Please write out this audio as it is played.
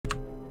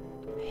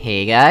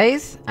Hey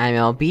guys, I'm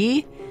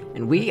LB,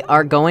 and we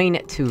are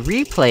going to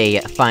replay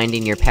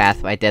Finding Your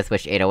Path by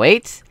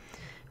DeathWish808,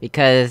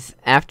 because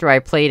after I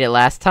played it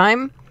last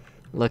time,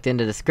 looked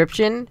into the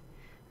description,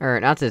 or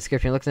not the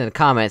description, looked into the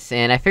comments,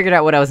 and I figured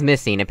out what I was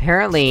missing.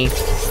 Apparently,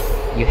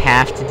 you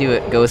have to do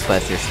it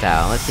Ghostbuster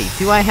style. Let's see,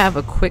 do I have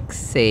a quick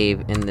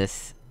save in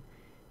this?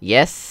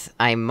 Yes,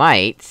 I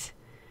might.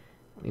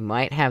 We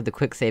might have the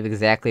quick save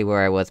exactly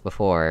where I was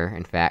before,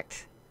 in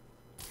fact.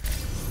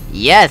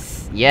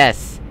 Yes!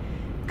 Yes!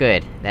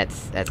 Good.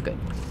 That's good.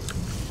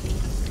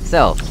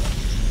 So,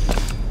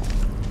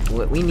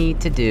 what we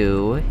need to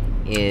do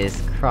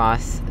is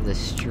cross the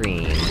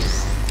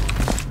streams.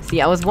 See,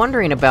 I was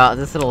wondering about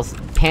this little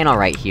panel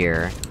right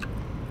here.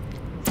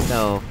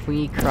 So, if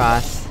we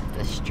cross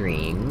the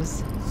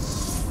streams...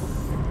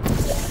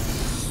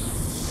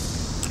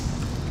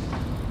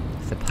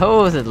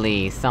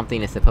 supposedly,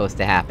 something is supposed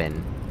to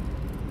happen.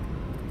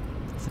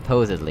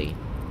 Supposedly.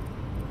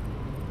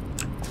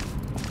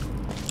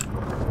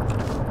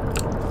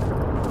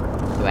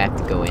 Do I have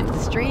to go in the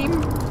stream?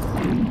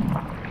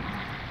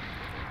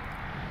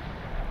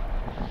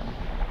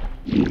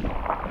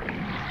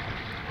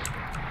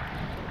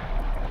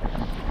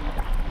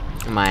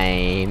 Am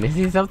I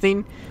missing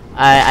something?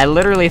 I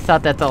literally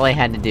thought that's all I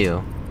had to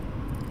do.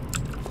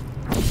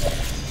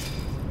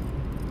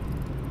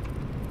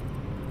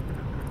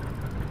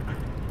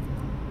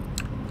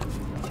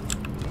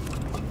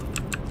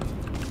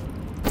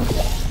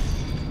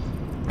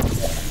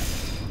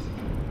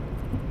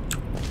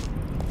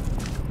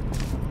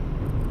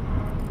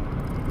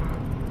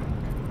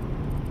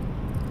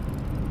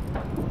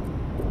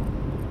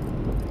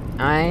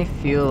 I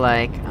feel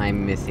like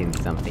I'm missing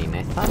something.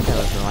 I thought that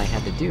was all I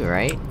had to do,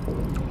 right?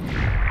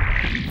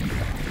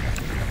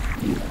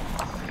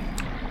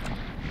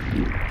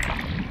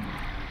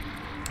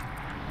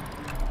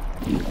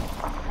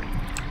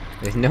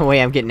 There's no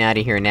way I'm getting out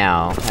of here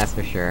now, that's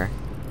for sure.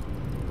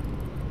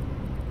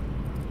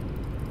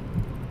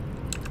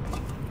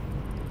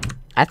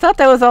 I thought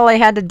that was all I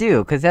had to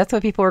do, cause that's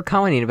what people were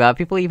commenting about.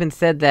 People even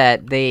said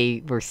that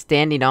they were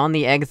standing on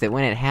the exit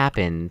when it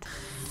happened.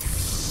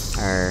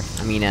 Or,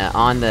 I mean,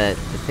 on the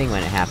thing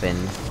when it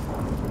happened.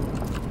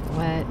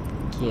 What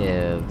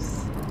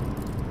gives?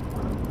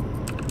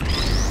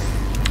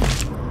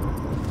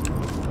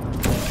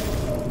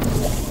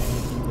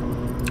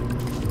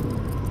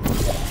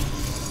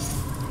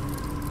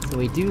 So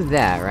we do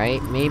that,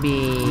 right?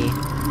 Maybe...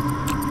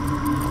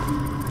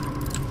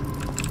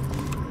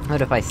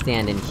 What if I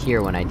stand in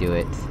here when I do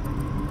it?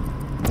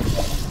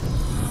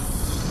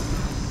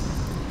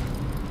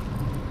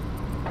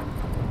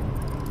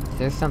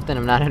 Is there something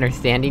I'm not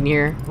understanding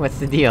here? What's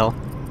the deal?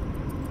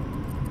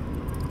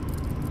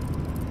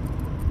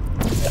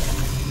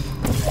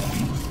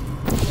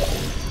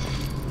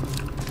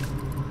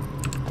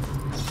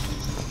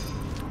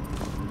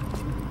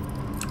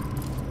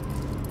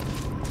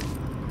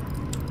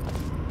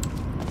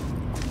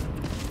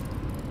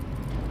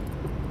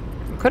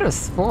 I could've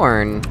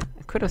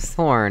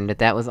sworn that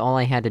that was all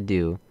I had to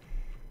do.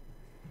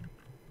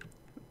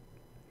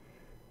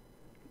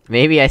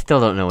 Maybe I still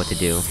don't know what to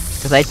do.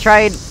 Cause I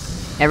tried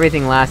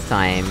everything last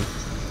time.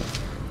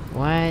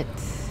 What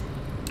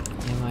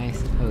am I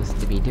supposed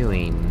to be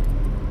doing?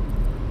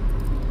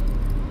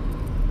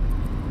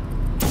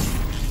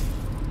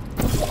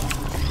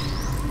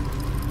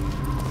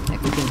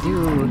 Like, we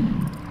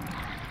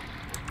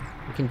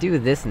can do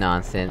this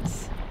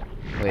nonsense,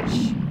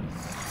 which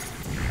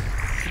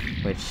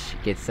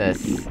gets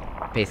us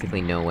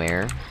basically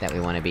nowhere that we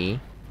wanna be.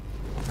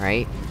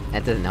 Right?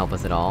 That doesn't help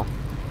us at all.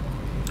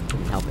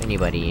 Doesn't help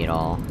anybody at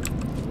all.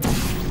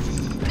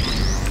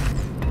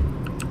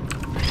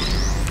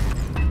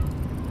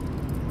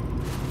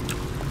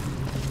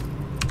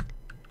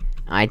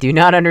 I do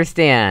not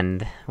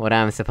understand what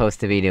I'm supposed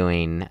to be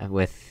doing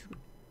with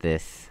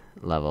this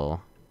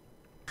level.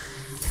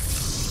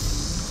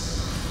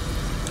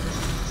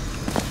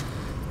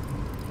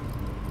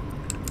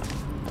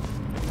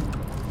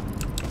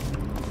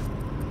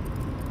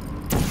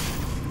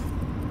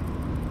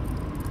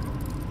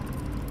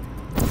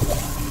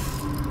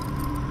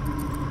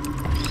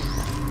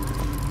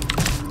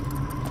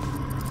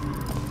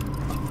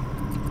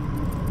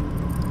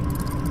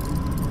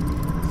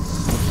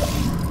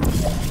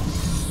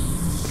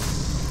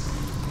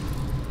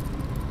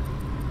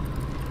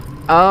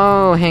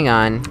 Oh, hang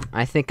on.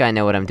 I think I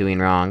know what I'm doing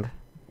wrong.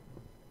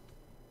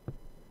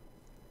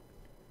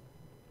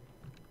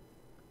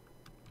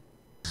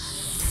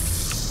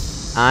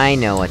 I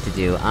know what to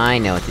do, I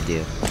know what to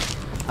do.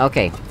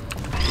 Okay.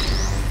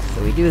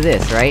 So we do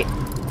this, right?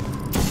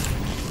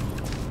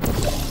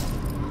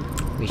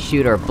 We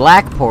shoot our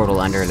black portal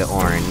under the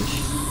orange.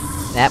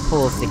 That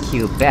pulls the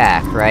cube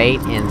back, right?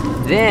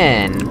 And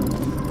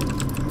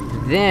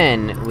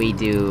then we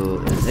do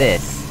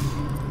this.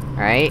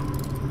 Right?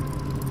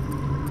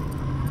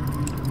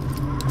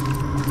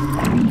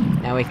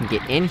 Now we can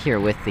get in here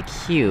with the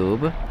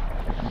cube.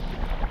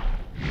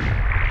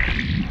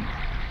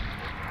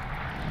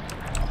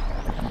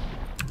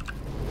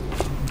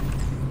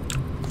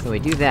 So we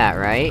do that,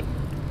 right?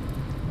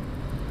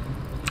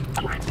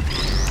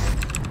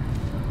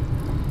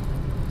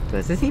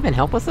 Does this even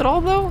help us at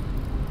all, though?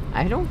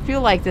 I don't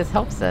feel like this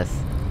helps us.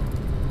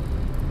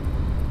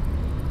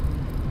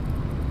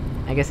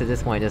 I guess at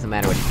this point it doesn't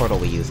matter which portal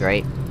we use,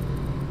 right?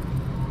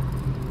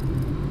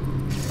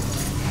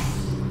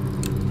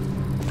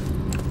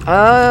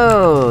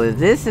 Oh,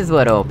 this is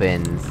what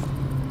opens.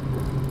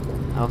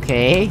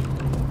 Okay.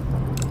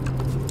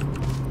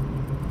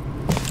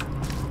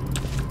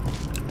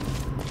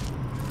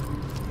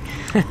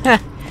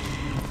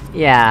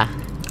 Yeah.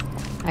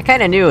 I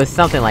kinda knew it was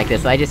something like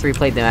this, so I just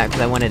replayed them out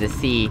because I wanted to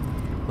see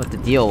what the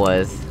deal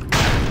was.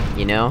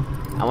 You know?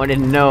 I wanted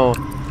to know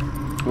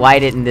why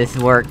didn't this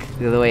work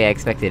the way I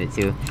expected it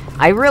to.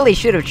 I really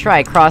should've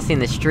tried crossing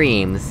the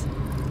streams.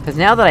 Cause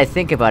now that I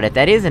think about it,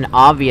 that is an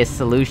obvious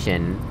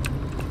solution.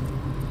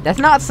 That's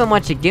not so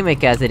much a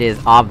gimmick as it is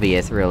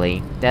obvious,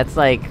 really. That's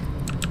like...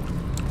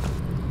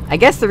 I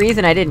guess the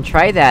reason I didn't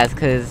try that is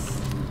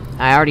cause...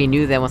 I already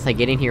knew that once I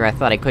get in here I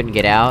thought I couldn't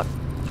get out.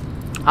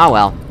 Oh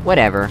well,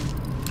 whatever.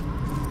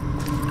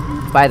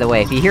 By the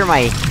way, if you hear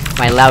my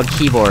loud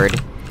keyboard,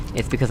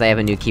 it's because I have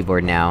a new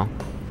keyboard now.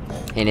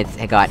 And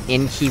it got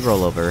in-key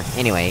rollover.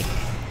 Anyway.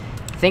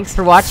 Thanks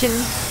for watching,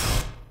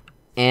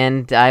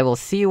 and I will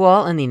see you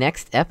all in the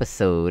next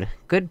episode.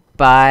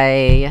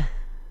 Goodbye!